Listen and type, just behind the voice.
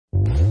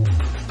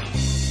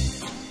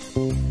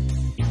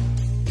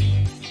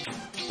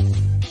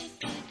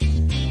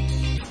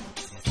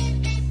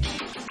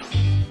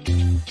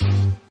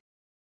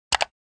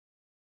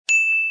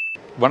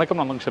வணக்கம்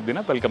நம்ம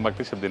Shabdina welcome back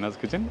to Shabdina's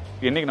kitchen.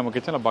 இன்றைக்கி நம்ம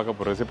கிச்சனில் பார்க்க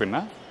போகிற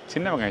ரெசிபின்னா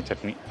சின்ன வெங்காய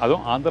சட்னி.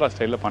 அதுவும் ஆந்திரா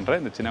ஸ்டைலில் பண்ணுற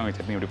இந்த சின்ன வெங்காய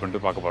சட்னி எப்படி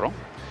பண்ணிட்டு பார்க்க போகிறோம்.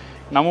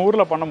 நம்ம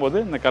ஊரில் பண்ணும்போது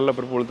இந்த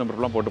கடலைப்பருப்பு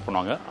உளுத்தம்பருப்புலாம் போட்டு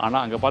பண்ணுவாங்க.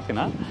 ஆனால் அங்கே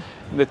பார்த்தீங்கன்னா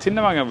இந்த சின்ன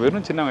வெங்காயம்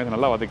வெறும் சின்ன வெங்காயத்தை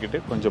நல்லா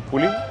வதக்கிட்டு கொஞ்சம்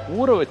புளி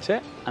ஊற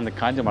வச்ச அந்த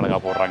காஞ்ச மிளகா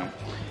போடுறாங்க.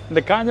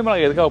 இந்த காஞ்ச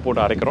மிளகா எதுக்காக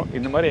போட்டு அரைக்கிறோம்,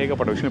 இந்த மாதிரி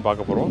ஏகப்பட்ட விஷயம்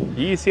பார்க்க போகிறோம்.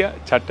 ஈஸியாக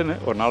சட்டுன்னு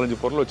ஒரு 4-5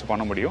 பொருள் வச்சு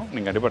பண்ண முடியும்.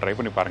 நீங்கள் கண்டிப்பாக ட்ரை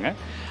பண்ணி பாருங்கள்.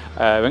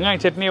 வெங்காய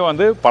சட்னியை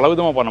வந்து பல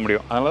விதமாக பண்ண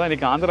முடியும். அதனால தான்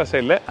இன்றைக்கி ஆந்திரா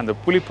ஸ்டைலில் அந்த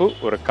புளிப்பு,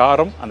 ஒரு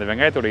காரம், அந்த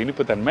வெங்காயத்தோட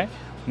இனிப்பு தன்மை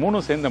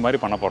மூணும் சேர்ந்த மாதிரி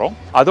பண்ண போகிறோம்.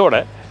 அதோட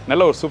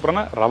நல்ல ஒரு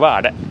சூப்பரான ரவை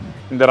அடை.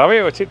 இந்த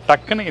ரவையை வச்சு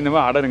டக்குன்னு இந்த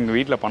மாதிரி அடை நீங்கள்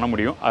வீட்டில் பண்ண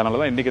முடியும். அதனால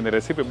தான் இன்றைக்கி இந்த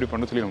ரெசிபி எப்படி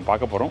பண்ண சொல்லி நம்ம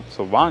பார்க்க போகிறோம்.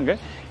 ஸோ வாங்க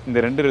இந்த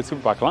 2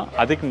 ரெசிபி பார்க்கலாம்.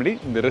 அதுக்கு முன்னாடி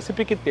இந்த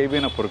ரெசிபிக்கு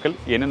தேவையான பொருட்கள்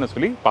என்னென்ன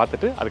சொல்லி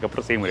பார்த்துட்டு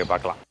அதுக்கப்புறம் செய்முறையை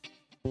பார்க்கலாம்.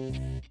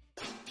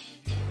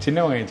 சின்ன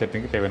வெங்காயம்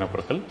சட்னிக்கு தேவையான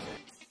பொருட்கள்: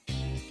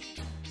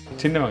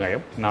 சின்ன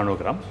வெங்காயம் 400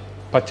 கிராம்,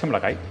 பச்சை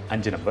மிளகாய்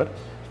 5 நம்பர்,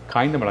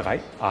 காய்ந்த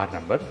மிளகாய் 6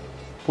 நம்பர்,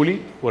 புளி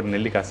ஒரு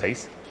நெல்லிக்காய்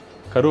சைஸ்,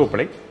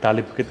 கருவேப்பிலை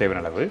தாளிப்புக்கு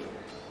தேவையான அளவு,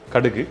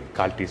 கடுகு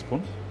 1/4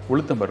 டீஸ்பூன்,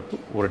 உளுத்தம்பருப்பு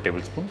 1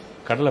 டேபிள் ஸ்பூன்,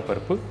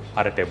 கடலைப்பருப்பு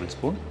 1/2 டேபிள்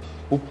ஸ்பூன்,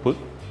 உப்பு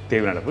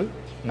தேவையான அளவு,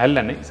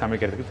 நல்லெண்ணெய்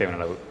சமைக்கிறதுக்கு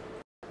தேவையான அளவு.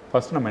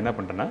 ஃபஸ்ட்டு நம்ம என்ன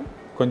பண்ணுறோன்னா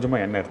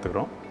கொஞ்சமாக எண்ணெய்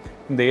எடுத்துக்கிறோம்.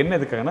 இந்த எண்ணெய்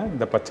எதுக்காகனா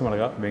இந்த பச்சை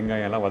மிளகாய்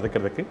வெங்காயம் எல்லாம்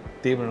வதக்கிறதுக்கு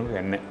தேவையான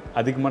எண்ணெய்.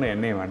 அதிகமான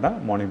எண்ணெய் வேண்டாம்,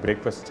 மார்னிங்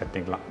பிரேக்ஃபாஸ்ட்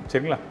சட்னிக்கலாம்.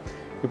 சரிங்களா?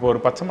 இப்போ ஒரு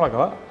பச்சை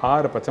மிளகாய்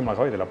 6 பச்சை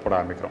மிளகாய் இதில் போட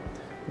ஆரம்பிக்கிறோம்.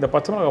 இந்த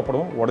பச்சை மிளகாய்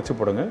போடுவோம், உடச்சி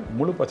போடுங்க.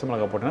 முழு பச்சை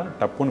மிளகாய் போட்டோன்னா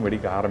டப்புன்னு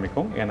வெடிக்க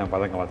ஆரம்பிக்கும், ஏன்னா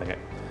வதங்க.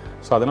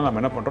 ஸோ அதனால்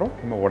நம்ம என்ன பண்ணுறோம்,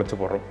 நம்ம உடச்சி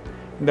போடுறோம்.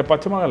 இந்த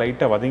பச்சை மிளகாய்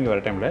லைட்டாக வதங்கி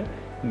வர டைமில்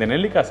இந்த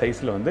நெல்லிக்காய்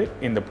சைஸில் வந்து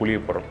இந்த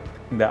புளியை போடுறோம்.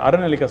 இந்த அரை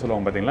நெல்லிக்காய்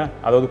சொல்லுவாங்க பார்த்தீங்களா,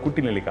 அதாவது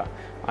குட்டி நெல்லிக்காய்,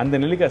 அந்த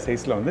நெல்லிக்காய்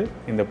சைஸில் வந்து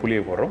இந்த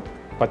புளியை போடுறோம்.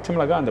 பச்சை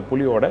மிளகாய் அந்த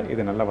புளியோட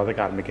இதை நல்லா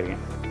வதக்க ஆரம்பிக்கிறீங்க.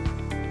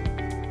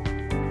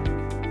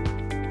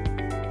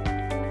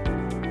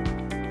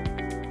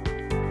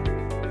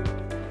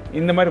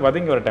 இந்த மாதிரி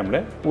வதங்கி வர டைமில்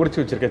உரிச்சு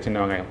வச்சுருக்க சின்ன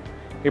வெங்காயம்,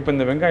 இப்போ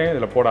இந்த வெங்காயம்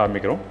இதில் போட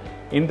ஆரம்பிக்கிறோம்.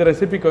 இந்த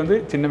ரெசிபிக்கு வந்து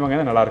சின்ன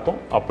வெங்காயம் தான் நல்லாயிருக்கும்.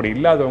 அப்படி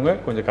இல்லாதவங்க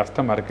கொஞ்சம்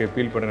கஷ்டமாக இருக்குது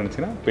ஃபீல் பண்ண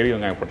நினச்சிங்கன்னா பெரிய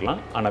வெங்காயம் போடலாம்.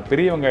 ஆனால்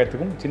பெரிய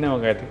வெங்காயத்துக்கும் சின்ன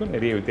வெங்காயத்துக்கும்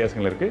நிறைய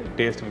வித்தியாசங்கள் இருக்குது.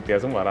 டேஸ்ட்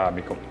வித்தியாசம் வர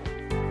ஆரம்பிக்கும்.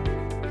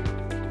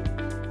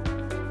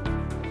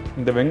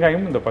 இந்த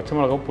வெங்காயம் இந்த பச்சை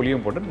மிளகாவும்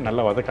புளியும் போட்டு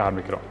நல்லா வதக்க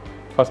ஆரம்பிக்கிறோம்.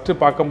 ஃபஸ்ட்டு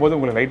பார்க்கும்போது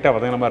உங்களுக்கு லைட்டாக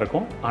வதங்கின மாதிரி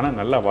இருக்கும், ஆனால்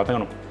நல்லா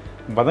வதங்கணும்.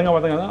 வதங்க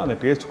தான் அந்த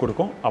டேஸ்ட்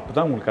கொடுக்கும். அப்போ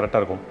தான் உங்களுக்கு கரெக்டாக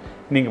இருக்கும்.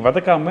 நீங்கள்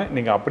வதக்காமல்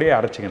நீங்கள் அப்படியே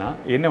அரைச்சிங்கன்னா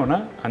என்ன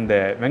வேணால் அந்த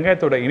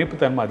வெங்காயத்தோட இனிப்பு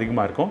தன்மை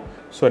அதிகமாக இருக்கும்.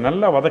 ஸோ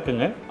நல்லா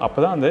வதக்குங்க. அப்போ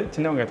தான் அந்த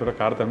சின்ன வெங்காயத்தோட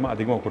காரத்தன்மை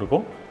அதிகமாக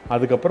கொடுக்கும்.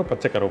 அதுக்கப்புறம்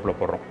பச்சை கருவேப்பிலை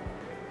போடுறோம்.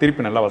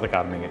 திருப்பி நல்லா வதக்க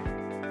ஆரம்பிங்க.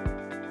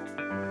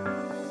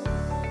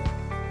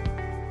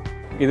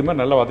 இது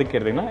மாதிரி நல்லா வதக்கி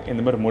எடுத்திங்கன்னா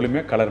இந்த மாதிரி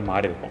முழுமையாக கலர்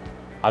மாறி இருக்கும்.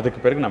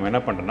 அதுக்கு பிறகு நம்ம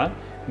என்ன பண்ணுறோன்னா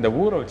இந்த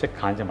ஊற வச்ச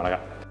காஞ்ச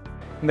மிளகாய்.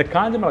 இந்த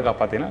காஞ்ச மிளகாய்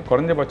பார்த்தீங்கன்னா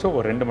குறைஞ்சபட்சம்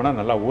ஒரு 2 மணி நேரம்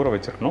நல்லா ஊற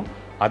வச்சிருக்கணும்.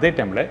 அதே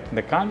டைமில்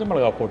இந்த காஞ்ச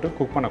மிளகாய் போட்டு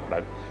குக்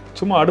பண்ணக்கூடாது.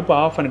 சும்மா அடுப்பு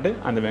ஆஃப் பண்ணிட்டு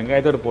அந்த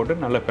வெங்காயத்தோடு போட்டு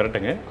நல்லா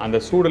பிரட்டுங்க. அந்த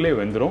சூடுலேயே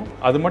வெந்துடும்.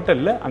 அது மட்டும்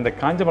இல்லை, அந்த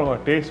காஞ்ச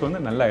மிளகாய் டேஸ்ட்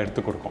வந்து நல்லா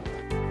எடுத்து கொடுக்கும்.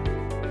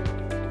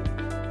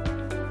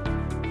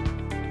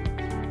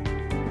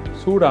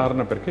 சூடு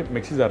ஆறின பிறகு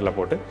மிக்ஸி ஜாரில்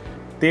போட்டு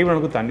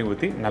தேவையானதுக்கு தண்ணி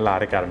ஊற்றி நல்லா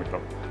அரைக்க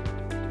ஆரம்பிக்கிறோம்.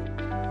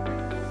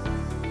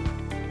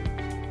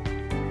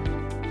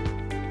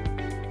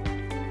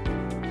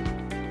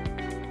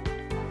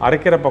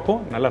 அரைக்கிற பக்கம்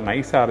நல்லா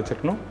நைஸாக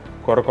அரைச்சிக்கணும்.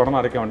 குறைன்னு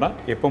அரைக்க வேண்டாம்.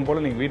 எப்பவும் போல்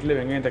நீங்கள் வீட்டில்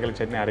வெங்காயம் தக்காளி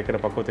சட்னி அரைக்கிற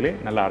பக்கத்திலே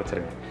நல்லா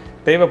அரைச்சிருங்க.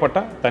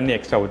 தேவைப்பட்டால் தண்ணி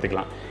எக்ஸ்ட்ரா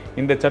ஊற்றிக்கலாம்.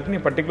 இந்த சட்னி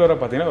பர்டிகுலராக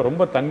பார்த்தீங்கன்னா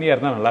ரொம்ப தண்ணியாக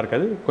இருந்தால் நல்லா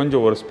இருக்காது.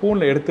 கொஞ்சம் ஒரு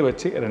ஸ்பூனில் எடுத்து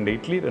வச்சு 2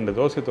 இட்லி 2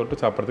 தோசை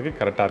தொட்டு சாப்பிட்றதுக்கு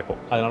கரெக்டாக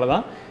இருக்கும். அதனால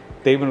தான்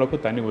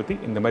தேவையானளவுக்கு தண்ணி ஊற்றி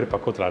இந்த மாதிரி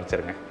பக்குவத்தில்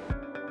அரைச்சிருங்க.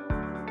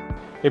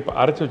 இப்போ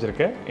அரைச்சி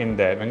வச்சுருக்க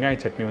இந்த வெங்காய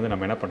சட்னி வந்து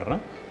நம்ம என்ன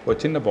பண்ணுறோன்னா ஒரு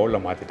சின்ன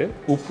பவுலில் மாற்றிட்டு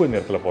உப்பு இந்த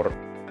இடத்துல போடுறோம்.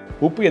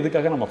 உப்பு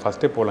எதுக்காக நம்ம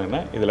ஃபஸ்ட்டே போடலாங்கன்னா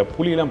இதில்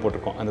புளியெலாம்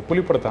போட்டிருக்கோம். அந்த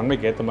புளிப்போட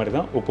தன்மைக்கு ஏற்ற மாதிரி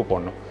தான் உப்பு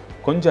போடணும்.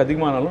 கொஞ்சம்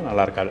அதிகமானாலும்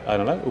நல்லா இருக்காது.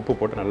 அதனால் உப்பு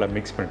போட்டு நல்லா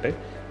மிக்ஸ் பண்ணிட்டு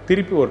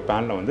திருப்பி ஒரு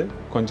பேனில் வந்து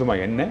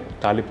கொஞ்சமாக எண்ணெய்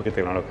தாளிப்புக்கு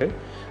தேவையான அளவுக்கு,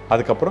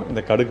 அதுக்கப்புறம்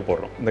இந்த கடுகு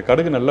போடுறோம். இந்த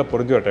கடுகு நல்லா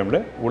பொரிஞ்ச ஒரு டைமில்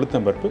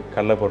உளுத்தம்பருப்பு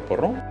கடலைப்பருப்பு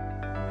போடுறோம்.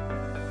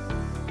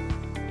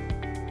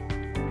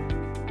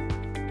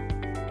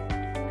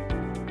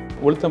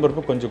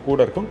 உளுத்தம்பருப்பு கொஞ்சம் கூட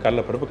இருக்கும்,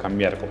 கடலைப்பருப்பு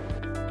கம்மியாக இருக்கும்.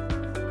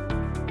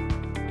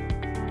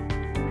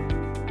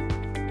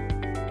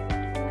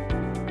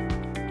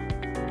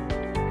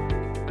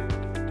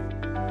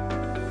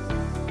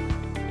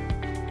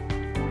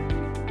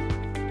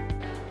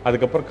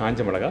 அதுக்கப்புறம் காஞ்ச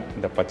மிளகாய்,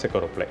 இந்த பச்சை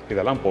கருவேப்பிலை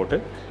இதெல்லாம் போட்டு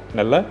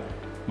நல்லா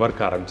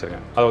வறுக்க ஆரம்பிச்சிருங்க.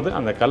 அதாவது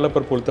அந்த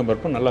கடலைப்பருப்பு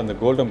உளுத்தம்பருப்பு நல்லா அந்த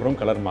கோல்டன் ப்ரௌன்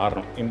கலர்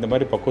மாறணும். இந்த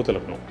மாதிரி பக்குவத்தில்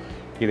இருக்கணும்.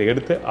 இதை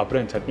எடுத்து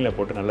அப்புறம் சட்னியில்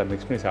போட்டு நல்லா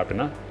மிக்ஸ் பண்ணி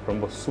சாப்பிட்டோன்னா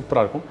ரொம்ப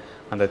சூப்பராக இருக்கும்.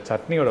 அந்த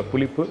சட்னியோட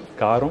புளிப்பு,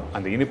 காரம்,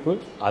 அந்த இனிப்பு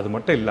அது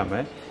மட்டும்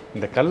இல்லாமல்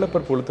இந்த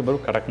கடலைப்பருப்பு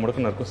உளுத்தம்பருப்பு கடக்கு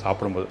முடக்குன்னு இருக்கும்.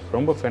 சாப்பிடும்போது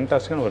ரொம்ப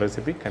ஃபேண்டாஸ்டிக்கான ஒரு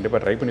ரெசிபி.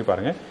 கண்டிப்பாக ட்ரை பண்ணி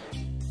பாருங்கள்.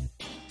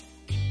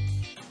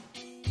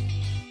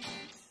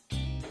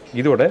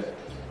 இதோட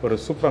ஒரு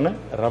சூப்பரான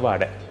ரவை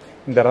அடை.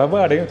 இந்த ரவை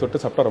அடையும் தொட்டு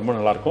சாப்பிட்டா ரொம்ப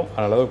நல்லாயிருக்கும்.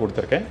 அதனால தான்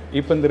கொடுத்துருக்கேன்.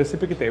 இப்போ இந்த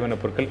ரெசிபிக்கு தேவையான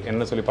பொருட்கள்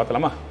என்ன சொல்லி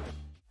பார்த்தலாமா?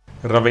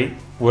 ரவை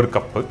 1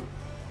 கப்பு,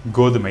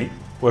 கோதுமை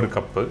 1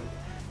 கப்பு,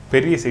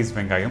 பெரிய சைஸ்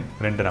வெங்காயம்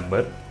 2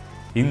 நம்பர்,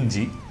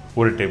 இஞ்சி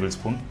 1 டேபிள்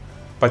ஸ்பூன்,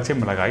 பச்சை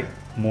மிளகாய்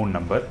 3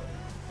 நம்பர்,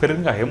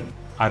 பெருங்காயம்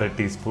 1/2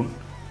 டீஸ்பூன்,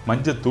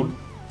 மஞ்சத்தூள்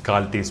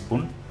 1/4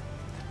 டீஸ்பூன்,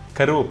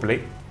 கருவேப்பிலை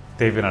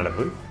தேவையான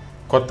அளவு,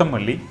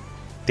 கொத்தமல்லி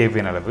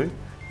தேவையான அளவு,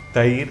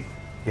 தயிர்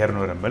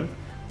 200 ml,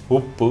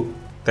 உப்பு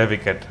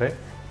தேவைக்கேற்ற,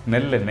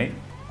 நல்லெண்ணெய்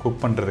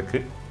குக் பண்ணுறதுக்கு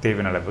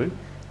தேவையான அளவு,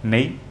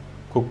 நெய்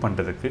குக்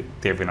பண்ணுறதுக்கு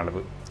தேவையான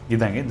அளவு.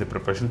 இதாங்க இந்த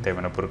ப்ரிப்பரேஷன்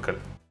தேவையான பொருட்கள்.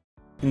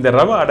 இந்த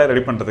ரவை அடை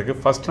ரெடி பண்ணுறதுக்கு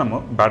ஃபஸ்ட் நம்ம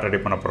பேட்டர் ரெடி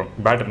பண்ண போகிறோம்.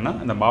 பேட்டர்னா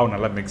இந்த மாவு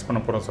நல்லா மிக்ஸ் பண்ண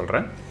போகிறோம்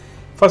சொல்கிறேன்.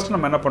 ஃபஸ்ட்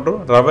நம்ம என்ன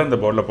பண்ணுறோம், ரவை இந்த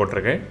பவுலில்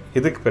போட்டிருக்கேன்.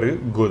 இதுக்கு பிறகு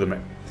கோதுமை.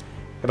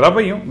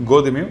 ரவையும்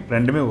கோதுமையும்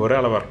ரெண்டுமே ஒரே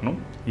அளவாக இருக்கணும்.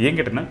 ஏன்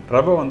கேட்டிங்கன்னா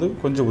ரவை வந்து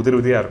கொஞ்சம்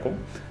உதிரியாக இருக்கும்,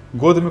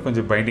 கோதுமை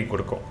கொஞ்சம் பைண்டிங்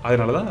கொடுக்கும்.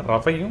 அதனால தான்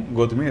ரவையும்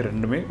கோதுமையும்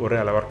ரெண்டுமே ஒரே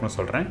அளவாக இருக்கணும்னு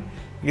சொல்கிறேன்.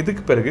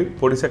 இதுக்கு பிறகு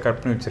பொடிசாக கட்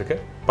பண்ணி வச்சுருக்க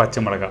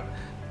பச்சை மிளகாய்.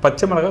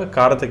 பச்சை மிளகாய்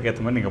காரத்துக்கு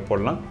ஏற்ற மாதிரி நீங்கள்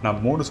போடலாம். நான்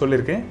 3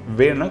 சொல்லியிருக்கேன்,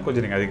 வேணும்னா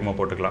கொஞ்சம் நீங்கள் அதிகமாக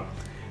போட்டுக்கலாம்.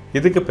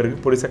 இதுக்கு பிறகு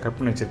பொடிசாக கட்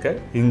பண்ணி வச்சுருக்க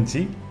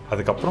இஞ்சி,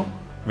 அதுக்கப்புறம்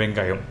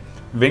வெங்காயம்.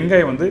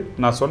 வெங்காயம் வந்து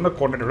நான் சொன்ன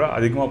குவான்டிட்டி விட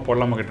அதிகமாக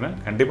போடலாமா கேட்டேன்னா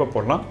கண்டிப்பாக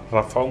போடலாம்,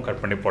 ரஃபாகவும்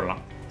கட் பண்ணி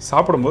போடலாம்.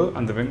 சாப்பிடும்போது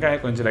அந்த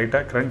வெங்காயம் கொஞ்சம்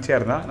லைட்டாக க்ரன்ச்சியாக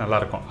இருந்தால்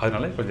நல்லாயிருக்கும்,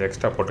 அதனால கொஞ்சம்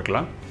எக்ஸ்ட்ரா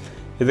போட்டுக்கலாம்.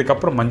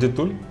 இதுக்கப்புறம்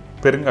மஞ்சத்தூள்,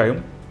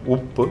 பெருங்காயம்,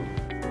 உப்பு.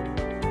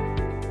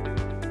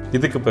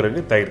 இதுக்கு பிறகு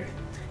தயிர்.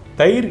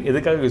 தயிர்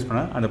எதுக்காக யூஸ்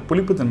பண்ணால் அந்த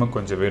புளிப்பு தன்மை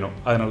கொஞ்சம் வேணும்,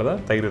 அதனால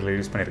தான் தயிர் இதில்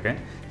யூஸ் பண்ணியிருக்கேன்.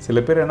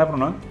 சில பேர் என்ன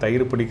பண்ணுவாங்க,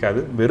 தயிர்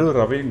பிடிக்காது, வெறும்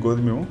ரவையும்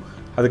கோதுமையும்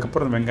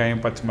அதுக்கப்புறம்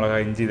வெங்காயம், பச்சை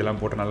மிளகாய், இஞ்சி இதெல்லாம்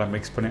போட்டு நல்லா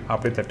மிக்ஸ் பண்ணி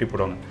அப்படியே தட்டி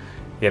போடுவாங்க.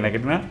 எனக்கு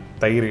என்ன,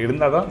 தயிர்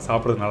இருந்தால் தான்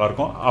சாப்பிட்றது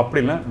நல்லாயிருக்கும்.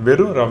 அப்படின்னா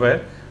வெறும் ரவை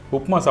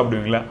உப்புமா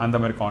சாப்பிடுவீங்களா, அந்த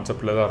மாதிரி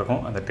கான்செப்டில் தான்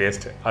இருக்கும் அந்த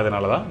டேஸ்ட்டு.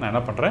 அதனால தான் நான்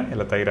என்ன பண்ணுறேன்,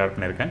 இல்லை தயிர் ஆட்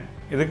பண்ணியிருக்கேன்.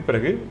 இதுக்கு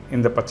பிறகு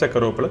இந்த பச்சை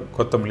கருவேப்பிலை,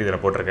 கொத்தமல்லி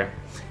இதில் போட்டிருக்கேன்.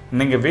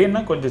 நீங்கள்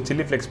வேணால் கொஞ்சம்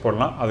சில்லி ஃப்ளேக்ஸ்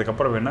போடலாம்,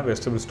 அதுக்கப்புறம் வேணால்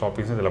வெஜிடபிள்ஸ்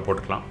டாப்பிங்ஸும் இதில்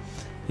போட்டுக்கலாம்.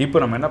 இப்போ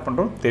நம்ம என்ன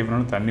பண்ணுறோம்,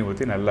 தேவையான தண்ணி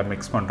ஊற்றி நல்லா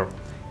மிக்ஸ் பண்ணுறோம்.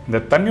 இந்த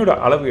தண்ணியோட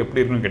அளவு எப்படி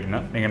இருக்குன்னு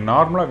கேட்டிங்கன்னா, நீங்கள்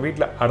நார்மலாக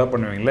வீட்டில் அடை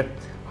பண்ணுவீங்களே,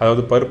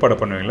 அதாவது பருப்பு அடை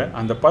பண்ணுவீங்களே,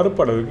 அந்த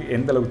பருப்பு அளவுக்கு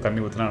எந்த அளவுக்கு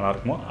தண்ணி ஊற்றினா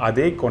நல்லாயிருக்குமோ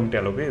அதே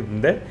குவான்டிட்டி அளவுக்கு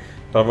இந்த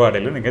ரவை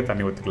அடையிலும் நீங்கள்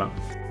தண்ணி ஊற்றிக்கலாம்.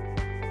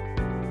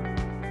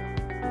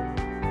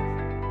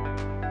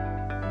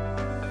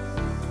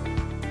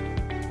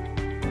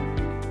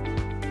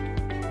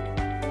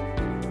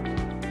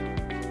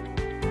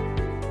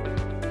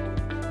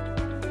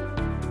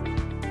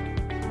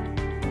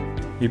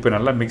 இப்போ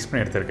நல்லா மிக்ஸ்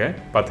பண்ணி எடுத்துருக்கேன்.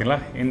 பார்த்தீங்களா,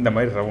 இந்த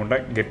மாதிரி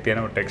ரவுண்டாக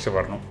கெட்டியான ஒரு டெக்ஸ்சர்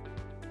வரணும்.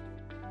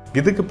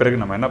 இதுக்கு பிறகு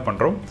நம்ம என்ன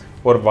பண்ணுறோம்,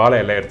 ஒரு வாழை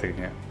இலை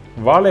எடுத்துக்கோங்க.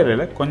 வாழை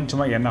இலையில்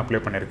கொஞ்சமாக எண்ணெய்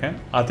அப்ளை பண்ணியிருக்கேன்.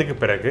 அதுக்கு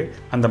பிறகு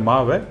அந்த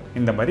மாவை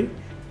இந்த மாதிரி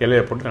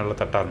இலையை போட்டு நல்லா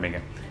தட்ட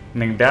ஆரம்பிங்க.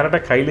 நீங்கள்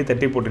டேரெக்டாக கையில்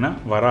தட்டி போட்டிங்கன்னா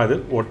வராது,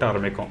 ஒட்ட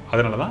ஆரம்பிக்கும்.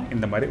 அதனால தான்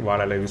இந்த மாதிரி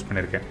வாழை இலை யூஸ்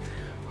பண்ணியிருக்கேன்.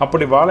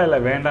 அப்படி வாழை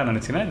இலை வேண்டாம்னு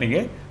நினச்சிங்கன்னா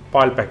நீங்கள்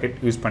பால்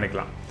பேக்கெட் யூஸ்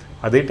பண்ணிக்கலாம்.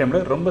 அதே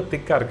டைமில் ரொம்ப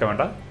திக்காக இருக்க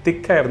வேண்டாம்.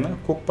 திக்காக இருந்தால்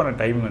குக் பண்ண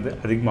டைம் வந்து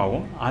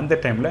அதிகமாகும். அந்த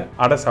டைமில்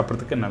அடை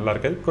சாப்பிட்றதுக்கு நல்லா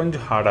இருக்காது,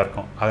 கொஞ்சம் ஹார்டாக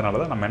இருக்கும். அதனால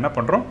தான் நம்ம என்ன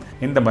பண்ணுறோம்,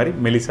 இந்த மாதிரி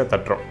மெலிசாக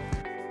தட்டுறோம்.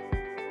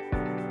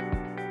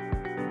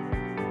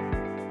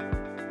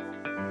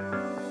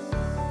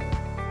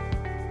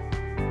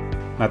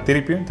 நான்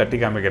திருப்பியும் தட்டி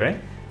காமிக்கிறேன்.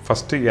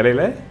 ஃபஸ்ட்டு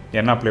இலையில்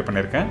எண்ணெய் அப்ளை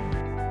பண்ணியிருக்கேன்.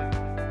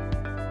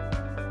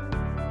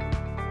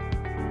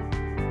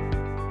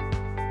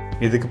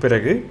 இதுக்கு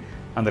பிறகு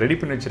அந்த ரெடி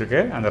பண்ணி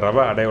வச்சுருக்க அந்த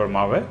ரவை அடையோட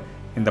மாவை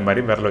இந்த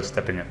மாதிரி விரல் வச்சு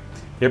தட்டுங்க.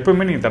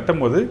 எப்போவுமே நீங்கள் தட்டும்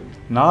போது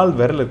 4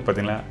 விரல் இருக்குது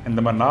பார்த்தீங்களா, இந்த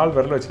மாதிரி 4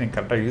 விரல் வச்சு நீங்கள்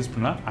கரெக்டாக யூஸ்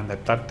பண்ணால் அந்த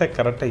தட்டை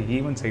கரெக்டாக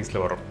ஈவன்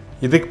சைஸில் வரும்.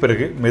 இதுக்கு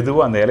பிறகு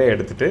மெதுவாக அந்த இலையை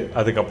எடுத்துகிட்டு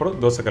அதுக்கப்புறம்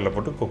தோசைக்கல்லை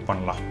போட்டு குக்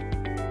பண்ணலாம்.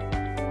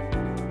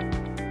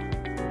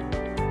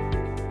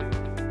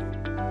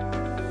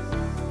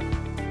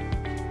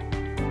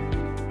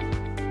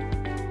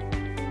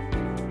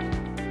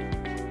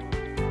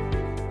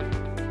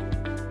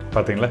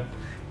 பார்த்தீங்களா,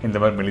 இந்த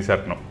மாதிரி மெலிசாக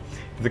இருக்கணும்.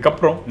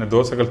 இதுக்கப்புறம் இந்த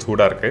தோசைகள்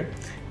சூடாக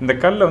இருக்குது. இந்த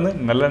கல்லில் வந்து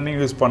நல்லெண்ணெய்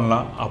யூஸ்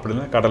பண்ணலாம், அப்படி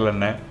இல்லைன்னா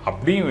கடலெண்ணெய்,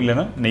 அப்படியும்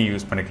இல்லைன்னா நெய்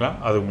யூஸ் பண்ணிக்கலாம்,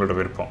 அது உங்களோட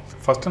விருப்பம்.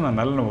 ஃபஸ்ட்டு நான்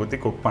நல்லெண்ணெய் ஊற்றி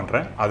குக்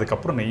பண்ணுறேன்,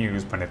 அதுக்கப்புறம் நெய்யும்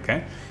யூஸ்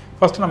பண்ணியிருக்கேன்.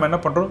 ஃபஸ்ட்டு நம்ம என்ன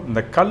பண்ணுறோம்,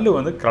 இந்த கல்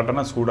வந்து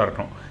கரெக்டான சூடாக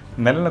இருக்கணும்.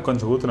 நல்லெண்ணெய்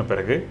கொஞ்சம் ஊற்றின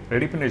பிறகு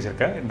ரெடி பண்ணி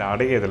வச்சுருக்க இந்த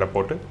அடையை இதில்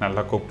போட்டு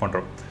நல்லா குக்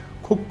பண்ணுறோம்.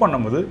 குக்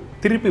பண்ணும்போது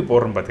திருப்பி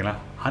போடுறோம் பார்த்தீங்களா,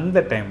 அந்த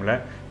டைமில்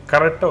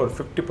கரெக்டாக ஒரு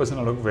 50%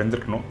 அளவுக்கு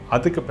வெந்திருக்கணும்.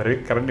 அதுக்கு பிறகு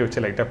கரண்டி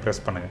வச்சு லைட்டாக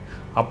ப்ரெஸ் பண்ணுங்கள்.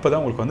 அப்போ தான்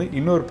உங்களுக்கு வந்து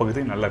இன்னொரு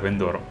பகுதி நல்லா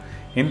வெந்து வரும்.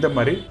 இந்த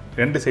மாதிரி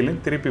 2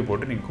 சைட்லையும் திருப்பி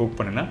போட்டு நீங்கள் குக்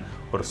பண்ணினா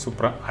ஒரு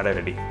சூப்பராக அடை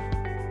ரெடி.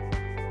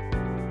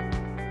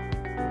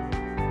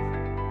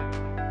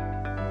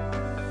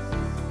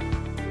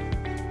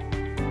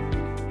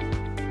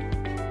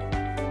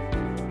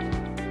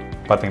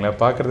 பார்த்தீங்களா,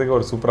 பார்க்குறதுக்கு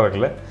ஒரு சூப்பராக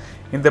இருக்குல்ல.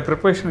 இந்த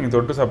ப்ரிப்பரேஷன் நீங்கள்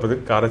தொட்டு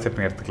சாப்பிட்றதுக்கு கார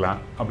சட்னி எடுத்துக்கலாம்,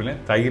 அப்படின்னா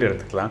தயிர்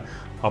எடுத்துக்கலாம்,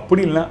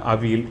 அப்படி இல்லை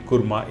அவியல்,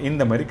 குருமா,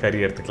 இந்த மாதிரி கறி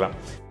எடுத்துக்கலாம்.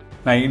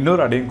 நான்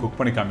இன்னொரு அடையும் குக்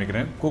பண்ணி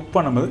காமிக்கிறேன். குக்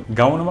பண்ணும்போது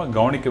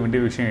கவனிக்க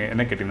வேண்டிய விஷயம்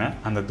என்ன கேட்டிங்கன்னா,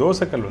 அந்த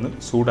தோசைக்கல் வந்து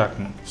சூடாக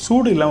இருக்கணும்.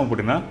 சூடு இல்லாமல்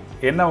போட்டிங்கன்னா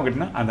என்ன ஆகும்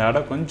கேட்டிங்கன்னா, அந்த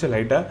அடை கொஞ்சம்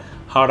லைட்டாக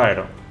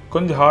ஹார்டாகிடும்.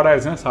 கொஞ்சம்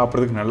ஹார்டாகிடுச்சுன்னா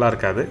சாப்பிட்றதுக்கு நல்லா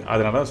இருக்காது.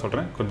 அதனால தான்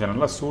சொல்கிறேன், கொஞ்சம்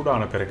நல்லா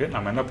சூடான பிறகு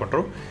நம்ம என்ன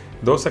பண்ணுறோம்,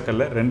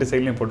 தோசைக்கல்ல 2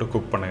 சைட்லையும் போட்டு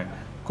குக் பண்ணுங்கள்.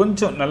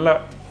 கொஞ்சம் நல்லா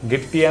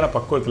கெட்டியான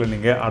பக்குவத்தில்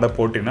நீங்கள் அடை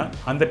போட்டிங்கன்னா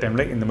அந்த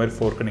டைமில் இந்த மாதிரி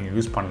ஃபோர்க்கை நீங்கள்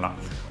யூஸ் பண்ணலாம்.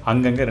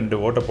 அங்கங்கே 2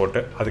 ஓட்டை போட்டு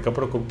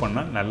அதுக்கப்புறம் குக்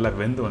பண்ணால் நல்லா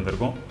வெந்து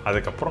வந்திருக்கும்.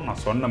 அதுக்கப்புறம்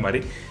நான் சொன்ன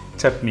மாதிரி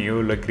சட்னியோ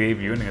இல்லை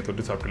கிரேவியோ நீங்கள்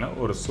தொட்டு சாப்பிட்டீங்கன்னா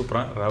ஒரு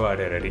சூப்பராக ரவை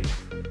அடை ரெடி.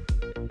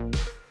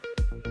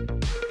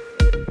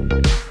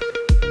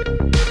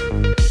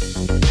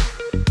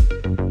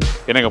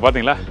 எனக்கு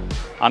பார்த்தீங்களா,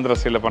 ஆந்திரா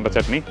ஸ்டைலில் பண்ணுற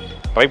சட்னி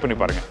ட்ரை பண்ணி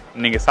பாருங்கள்.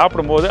 நீங்கள்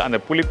சாப்பிடும்போது அந்த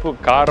புளிப்பு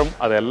காரம்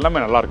அது எல்லாமே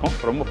நல்லாயிருக்கும்.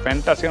 ரொம்ப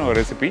ஃபேண்டாஸ்டிக்கான ஒரு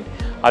ரெசிபி.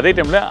 அதே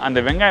டைமில் அந்த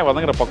வெங்காயம்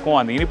வதங்குற பக்கம்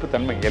அந்த இனிப்பு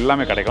தன்மை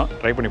எல்லாமே கிடைக்கும்.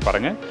 ட்ரை பண்ணி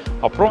பாருங்கள்.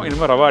 அப்புறம்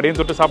இனிமேல் ரவா அடியும்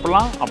தொட்டு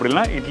சாப்பிட்லாம்,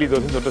 அப்படின்னா இட்லி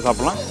தோசையும் தொட்டு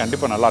சாப்பிட்லாம்.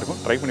 கண்டிப்பாக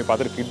நல்லாயிருக்கும். ட்ரை பண்ணி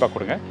பார்த்துட்டு ஃபீட்பேக்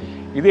கொடுங்க.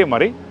 இதே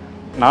மாதிரி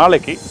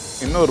நாளைக்கு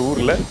இன்னொரு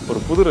ஊரில்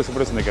ஒரு புது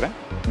ரெசிபியோட சந்திக்கிறேன்.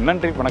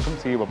 நன்றி, வணக்கம்,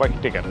 see you, bye,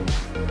 take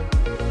care.